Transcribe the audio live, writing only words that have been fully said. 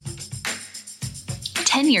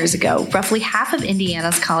10 years ago, roughly half of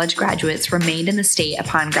Indiana's college graduates remained in the state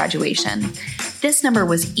upon graduation. This number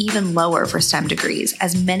was even lower for STEM degrees,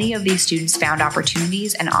 as many of these students found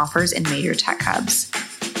opportunities and offers in major tech hubs.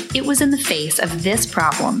 It was in the face of this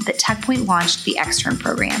problem that TechPoint launched the Extern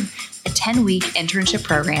program, a 10-week internship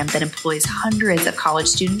program that employs hundreds of college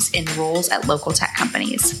students in roles at local tech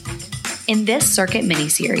companies. In this circuit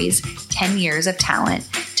mini-series, 10 Years of Talent,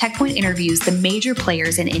 TechPoint interviews the major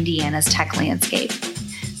players in Indiana's tech landscape.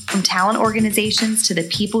 From talent organizations to the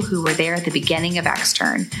people who were there at the beginning of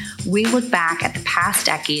Extern, we look back at the past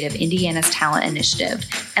decade of Indiana's talent initiative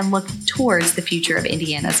and look towards the future of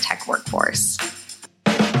Indiana's tech workforce.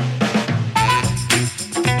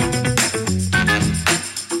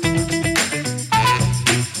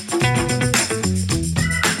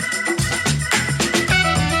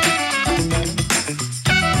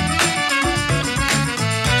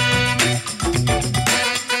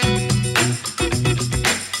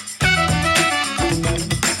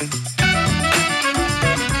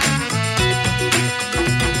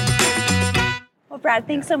 Brad,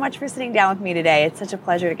 thanks so much for sitting down with me today. It's such a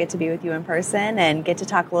pleasure to get to be with you in person and get to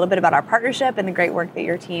talk a little bit about our partnership and the great work that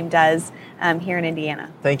your team does here in Indiana.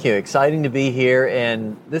 Thank you. Exciting to be here,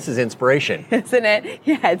 and this is inspiration. Isn't it?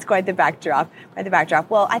 Yeah, it's quite the backdrop.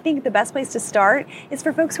 Well, I think the best place to start is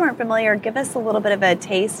for folks who aren't familiar, give us a little bit of a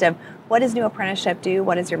taste of what does New Apprenticeship do?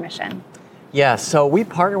 What is your mission? Yeah, so we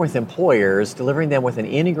partner with employers, delivering them with an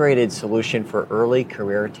integrated solution for early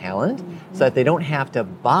career talent so that they don't have to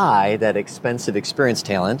buy that expensive experienced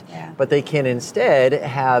talent, but they can instead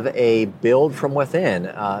have a build from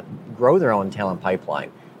within, grow their own talent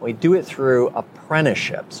pipeline. We do it through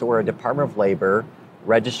apprenticeship. So we're a Department of Labor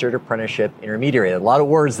registered apprenticeship intermediary. A lot of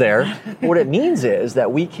words there. What it means is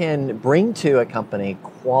that we can bring to a company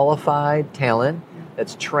qualified talent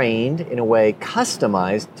that's trained in a way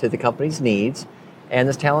customized to the company's needs. And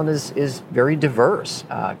this talent is very diverse,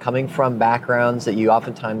 coming from backgrounds that you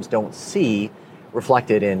oftentimes don't see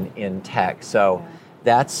reflected in tech. So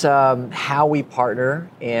that's how we partner.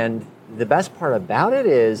 And the best part about it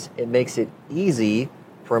is it makes it easy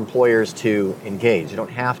for employers to engage. You don't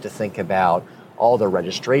have to think about all the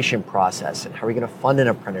registration process and how are we going to fund an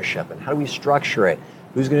apprenticeship and how do we structure it,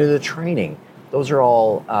 who's going to do the training. Those are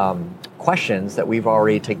all questions that we've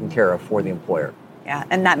already taken care of for the employer. Yeah,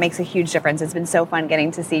 and that makes a huge difference. It's been so fun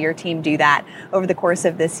getting to see your team do that over the course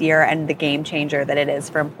of this year and the game changer that it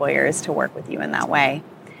is for employers to work with you in that way.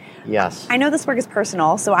 Yes. I know this work is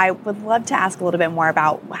personal, so I would love to ask a little bit more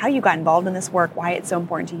about how you got involved in this work, why it's so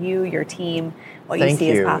important to you, your team, what you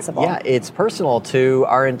see as possible. Yeah, it's personal to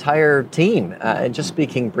our entire team. And just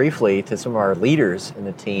speaking briefly to some of our leaders in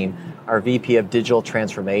the team, our VP of Digital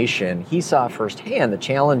Transformation, he saw firsthand the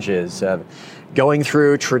challenges of going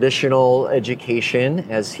through traditional education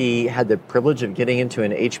as he had the privilege of getting into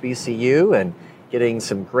an HBCU and getting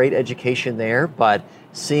some great education there, but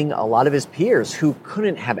seeing a lot of his peers who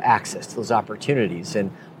couldn't have access to those opportunities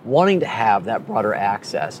and wanting to have that broader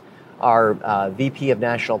access. Our VP of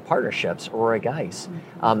National Partnerships, Aurora Geis,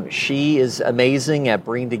 she is amazing at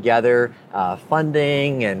bringing together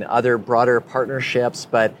funding and other broader partnerships,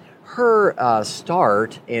 but her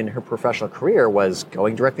start in her professional career was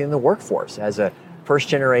going directly in the workforce as a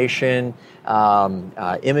first-generation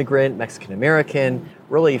immigrant, Mexican-American,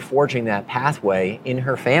 really forging that pathway in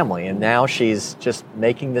her family. And now she's just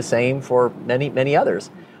making the same for many, many others.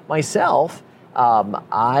 Myself,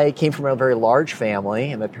 I came from a very large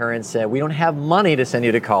family, and my parents said, we don't have money to send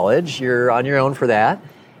you to college. You're on your own for that.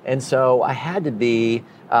 And so I had to be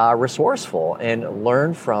resourceful and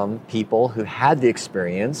learn from people who had the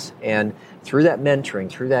experience. And through that mentoring,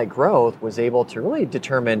 through that growth, was able to really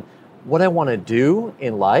determine what I want to do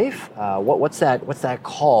in life, what's that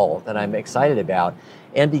call that I'm excited about,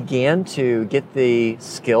 and began to get the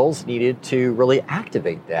skills needed to really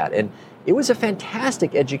activate that. And it was a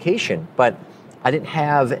fantastic education, but I didn't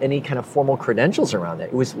have any kind of formal credentials around it.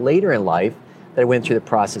 It was later in life that I went through the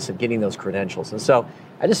process of getting those credentials. And so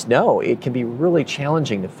I just know it can be really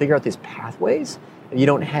challenging to figure out these pathways if you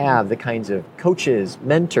don't have the kinds of coaches,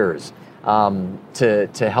 mentors to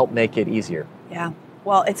help make it easier. Yeah.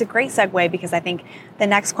 Well, it's a great segue because I think the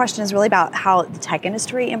next question is really about how the tech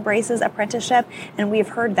industry embraces apprenticeship, and we've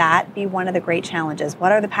heard that be one of the great challenges.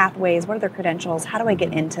 What are the pathways? What are the credentials? How do I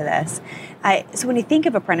get into this? So when you think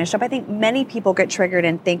of apprenticeship, I think many people get triggered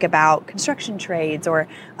and think about construction trades or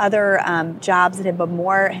other jobs that have been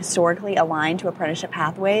more historically aligned to apprenticeship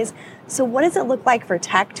pathways. So what does it look like for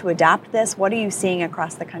tech to adopt this? What are you seeing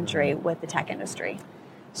across the country with the tech industry?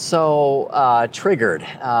 So triggered.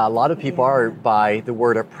 A lot of people are by the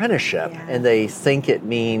word apprenticeship, and they think it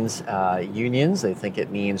means unions. They think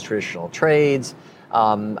it means traditional trades.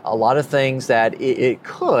 A lot of things that it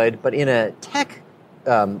could, but in a tech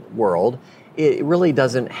world, it really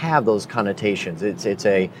doesn't have those connotations. It's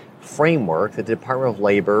a framework that the Department of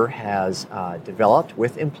Labor has developed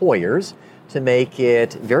with employers to make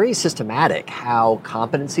it very systematic how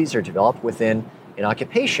competencies are developed within an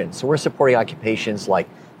occupation. So we're supporting occupations like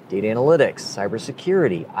data analytics,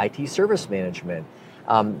 cybersecurity, IT service management.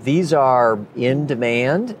 These are in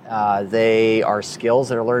demand. They are skills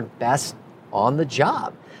that are learned best on the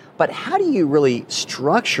job. But how do you really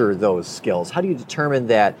structure those skills? How do you determine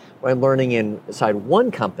that what I'm learning inside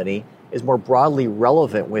one company is more broadly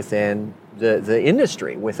relevant within the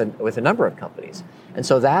industry with a number of companies? And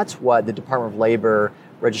so that's what the Department of Labor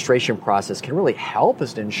registration process can really help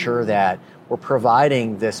us to ensure that we're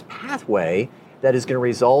providing this pathway that is going to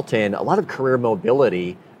result in a lot of career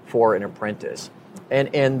mobility for an apprentice.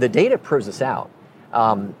 And the data proves this out.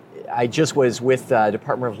 I just was with the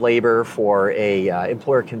Department of Labor for a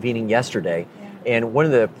employer convening yesterday, and one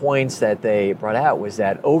of the points that they brought out was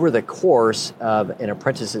that over the course of an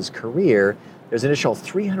apprentice's career, there's an additional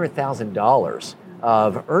 $300,000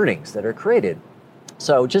 of earnings that are created.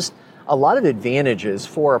 So just a lot of advantages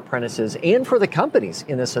for apprentices and for the companies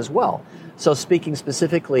in this as well. So speaking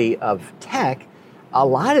specifically of tech, a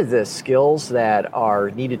lot of the skills that are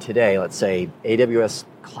needed today, let's say AWS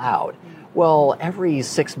Cloud, well, every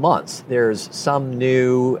 6 months, there's some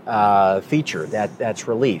new feature that's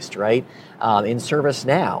released, right? In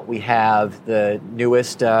ServiceNow, we have the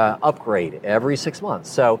newest upgrade every 6 months.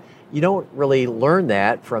 So you don't really learn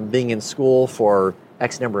that from being in school for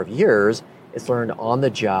X number of years. It's learned on the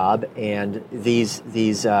job, and these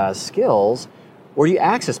skills, where do you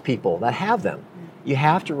access people that have them? You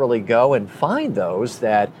have to really go and find those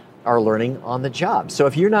that are learning on the job. So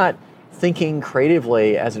if you're not thinking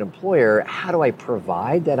creatively as an employer, how do I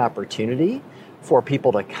provide that opportunity for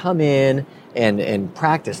people to come in and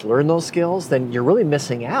practice, learn those skills, then you're really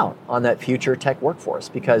missing out on that future tech workforce,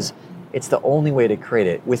 because it's the only way to create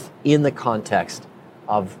it within the context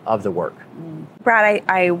of the work. Brad,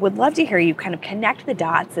 I would love to hear you kind of connect the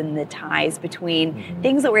dots and the ties between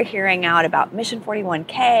things that we're hearing out about Mission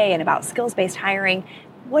 41K and about skills-based hiring.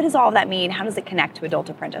 What does all of that mean? How does it connect to adult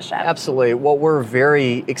apprenticeship? Absolutely. Well, we're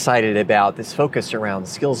very excited about this focus around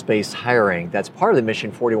skills-based hiring. That's part of the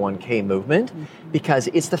Mission 41K movement, because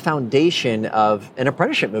it's the foundation of an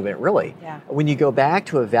apprenticeship movement, really. Yeah. When you go back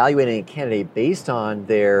to evaluating a candidate based on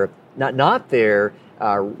their, not their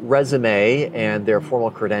resume and their formal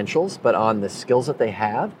credentials, but on the skills that they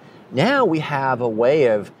have, now we have a way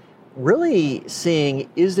of really seeing,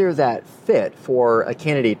 is there that fit for a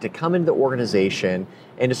candidate to come into the organization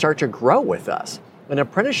and to start to grow with us? An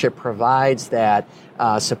apprenticeship provides that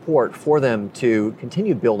support for them to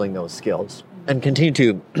continue building those skills and continue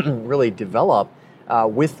to really develop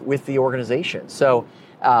with the organization. So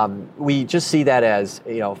we just see that as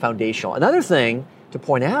foundational. Another thing to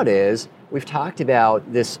point out is we've talked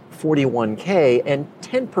about this 41K and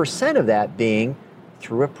 10% of that being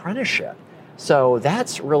through apprenticeship. So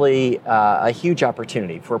that's really a huge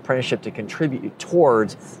opportunity for apprenticeship to contribute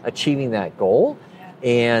towards achieving that goal.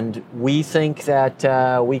 And we think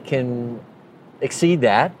that we can exceed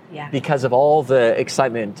that because of all the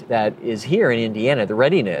excitement that is here in Indiana, the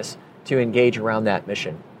readiness to engage around that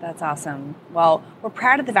mission. That's awesome. Well, we're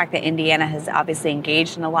proud of the fact that Indiana has obviously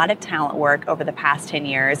engaged in a lot of talent work over the past 10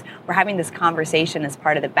 years. We're having this conversation as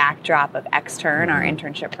part of the backdrop of Extern, our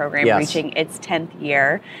internship program, reaching its 10th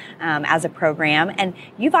year as a program. And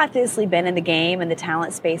you've obviously been in the game and the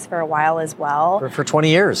talent space for a while as well. For 20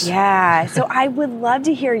 years. Yeah. So I would love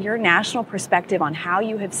to hear your national perspective on how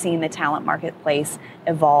you have seen the talent marketplace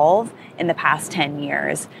evolve in the past 10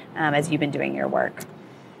 years as you've been doing your work.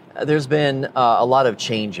 There's been a lot of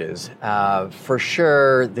changes. For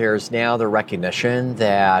sure, there's now the recognition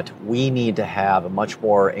that we need to have a much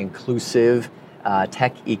more inclusive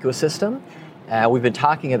tech ecosystem. We've been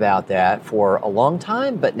talking about that for a long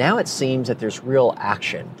time, but now it seems that there's real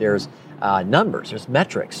action. There's numbers, there's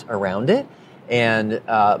metrics around it. And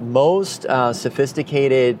most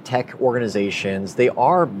sophisticated tech organizations, they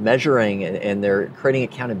are measuring and they're creating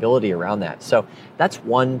accountability around that. So that's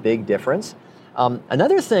one big difference.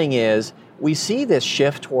 Another thing is we see this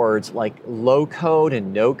shift towards like low code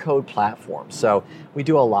and no code platforms. So we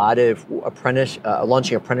do a lot of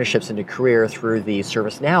launching apprenticeships into career through the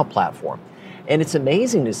ServiceNow platform. And it's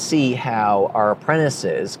amazing to see how our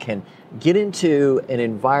apprentices can get into an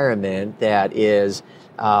environment that is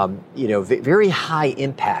very high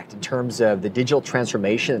impact in terms of the digital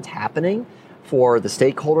transformation that's happening for the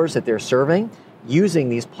stakeholders that they're serving using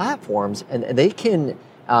these platforms, and they can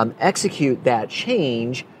execute that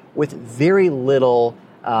change with very little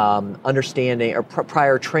understanding or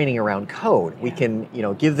prior training around code. We can,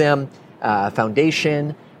 give them a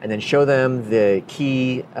foundation and then show them the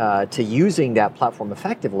key to using that platform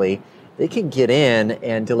effectively. They can get in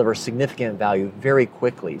and deliver significant value very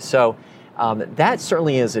quickly. So that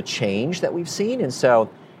certainly is a change that we've seen. And so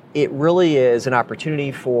it really is an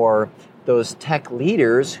opportunity for those tech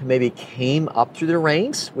leaders who maybe came up through the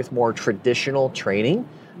ranks with more traditional training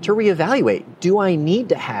to reevaluate. Do I need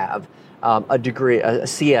to have a degree, a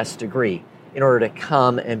CS degree, in order to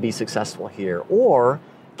come and be successful here? Or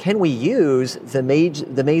can we use the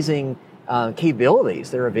amazing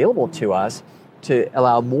capabilities that are available to us to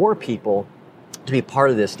allow more people to be part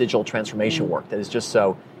of this digital transformation work that is just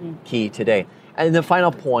so key today? And the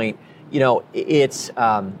final point, it's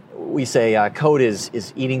we say code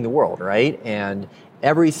is eating the world, right? And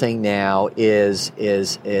everything now is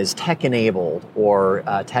tech enabled, or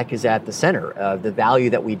tech is at the center of the value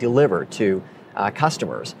that we deliver to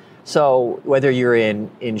customers. So whether you're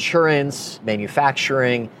in insurance,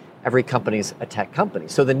 manufacturing, every company's a tech company.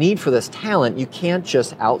 So the need for this talent, you can't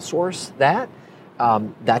just outsource that.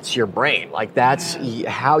 That's your brain. Like that's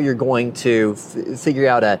how you're going to figure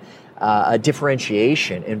out a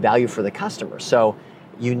differentiation and value for the customer. So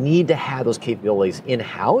you need to have those capabilities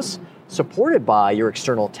in-house, supported by your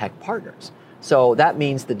external tech partners. So that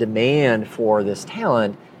means the demand for this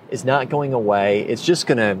talent is not going away. It's just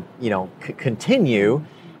going to, continue.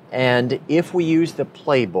 And if we use the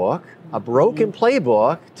playbook, a broken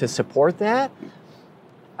playbook, to support that,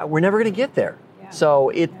 we're never going to get there. Yeah.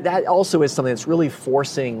 So that also is something that's really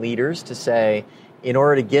forcing leaders to say, in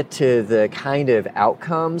order to get to the kind of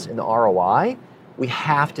outcomes and the ROI, we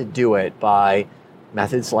have to do it by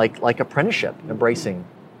methods like apprenticeship, embracing.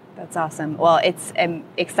 That's awesome. Well, it's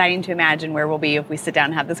exciting to imagine where we'll be if we sit down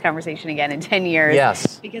and have this conversation again in 10 years.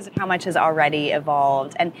 Yes. Because of how much has already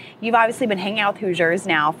evolved. And you've obviously been hanging out with Hoosiers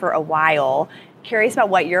now for a while. Curious about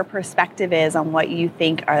what your perspective is on what you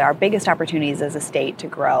think are our biggest opportunities as a state to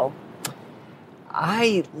grow.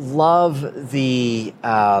 I love the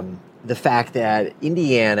fact that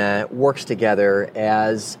Indiana works together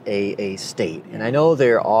as a state. And I know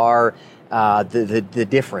there are the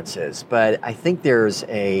differences, but I think there's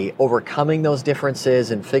a overcoming those differences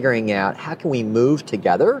and figuring out how can we move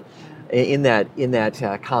together in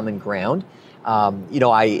that common ground.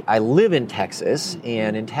 I live in Texas,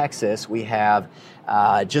 and in Texas we have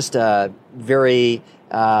just a very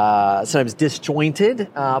sometimes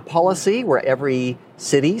disjointed policy where every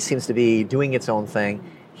city seems to be doing its own thing.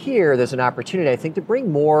 Here, there's an opportunity, I think, to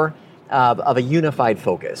bring more of a unified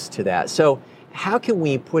focus to that. So how can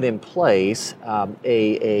we put in place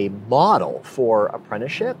a model for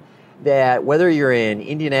apprenticeship that, whether you're in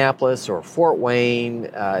Indianapolis or Fort Wayne,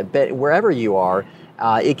 wherever you are,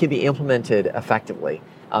 it can be implemented effectively.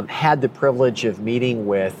 Had the privilege of meeting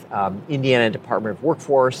with Indiana Department of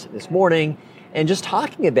Workforce this morning and just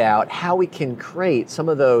talking about how we can create some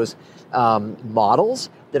of those models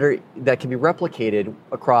that can be replicated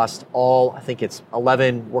across all, I think it's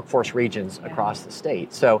 11 workforce regions across the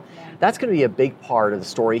state. So that's going to be a big part of the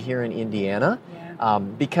story here in Indiana,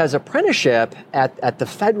 because apprenticeship at the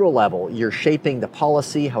federal level, you're shaping the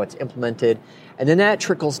policy, how it's implemented, and then that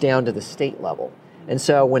trickles down to the state level. And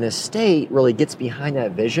so when a state really gets behind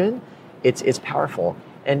that vision, it's powerful.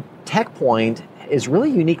 And TechPoint is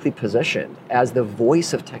really uniquely positioned as the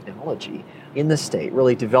voice of technology in the state,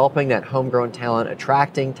 really developing that homegrown talent,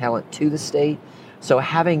 attracting talent to the state. So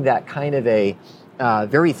having that kind of a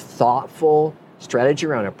very thoughtful strategy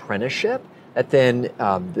around apprenticeship that then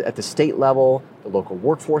at the state level, the local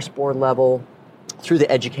workforce board level, through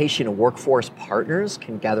the education and workforce partners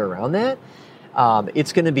can gather around that.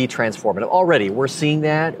 It's going to be transformative. Already, we're seeing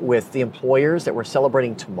that with the employers that we're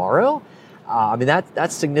celebrating tomorrow.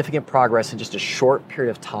 That's significant progress in just a short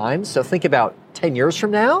period of time. So think about 10 years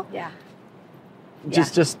from now.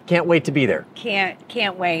 Just can't wait to be there.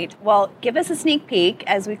 Can't wait. Well, give us a sneak peek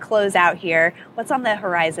as we close out here. What's on the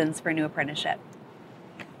horizons for New Apprenticeship?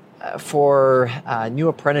 For New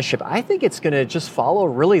Apprenticeship, I think it's going to just follow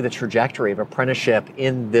really the trajectory of apprenticeship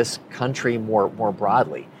in this country more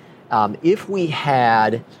broadly. If we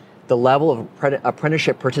had the level of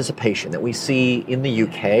apprenticeship participation that we see in the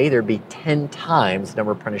UK, there'd be 10 times the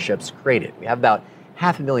number of apprenticeships created. We have about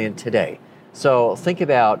 500,000 today. So think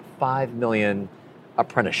about 5 million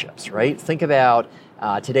apprenticeships, right? Think about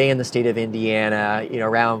today in the state of Indiana,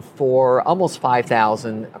 around almost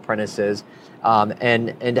 5,000 apprentices,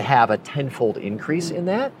 and to have a tenfold increase in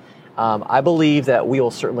that. I believe that we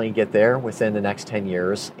will certainly get there within the next 10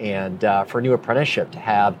 years, and for New Apprenticeship to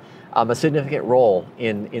have a significant role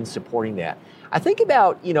in supporting that. I think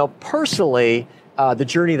about, personally, the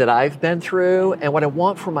journey that I've been through and what I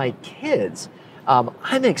want for my kids.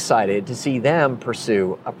 I'm excited to see them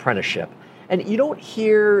pursue apprenticeship. And you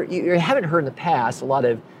haven't heard in the past a lot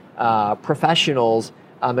of professionals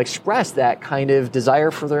express that kind of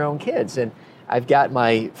desire for their own kids. And I've got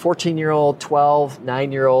my 14-year-old, 12,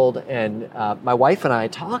 9-year-old, and my wife and I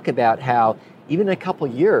talk about how even in a couple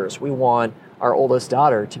of years, we want our oldest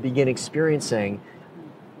daughter to begin experiencing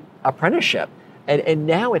apprenticeship. And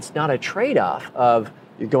now it's not a trade-off of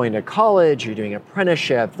you're going to college, you're doing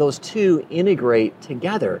apprenticeship. Those two integrate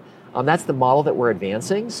together. That's the model that we're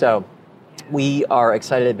advancing. So we are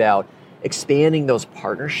excited about expanding those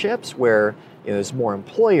partnerships where there's more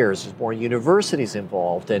employers, there's more universities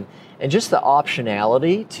involved, and just the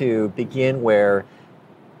optionality to begin where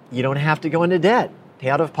you don't have to go into debt, pay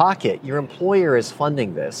out of pocket. Your employer is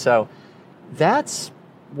funding this. So that's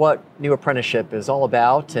what New Apprenticeship is all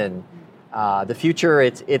about, and the future,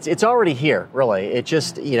 it's already here, really. It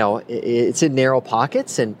just, it's in narrow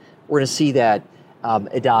pockets, and we're going to see that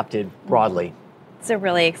adopted broadly. It's a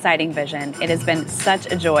really exciting vision. It has been such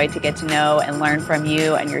a joy to get to know and learn from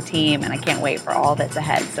you and your team, and I can't wait for all that's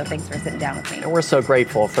ahead. So thanks for sitting down with me. And we're so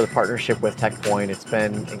grateful for the partnership with TechPoint. It's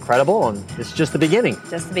been incredible, and it's just the beginning.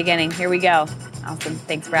 Just the beginning. Here we go. Awesome.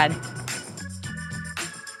 Thanks, Brad.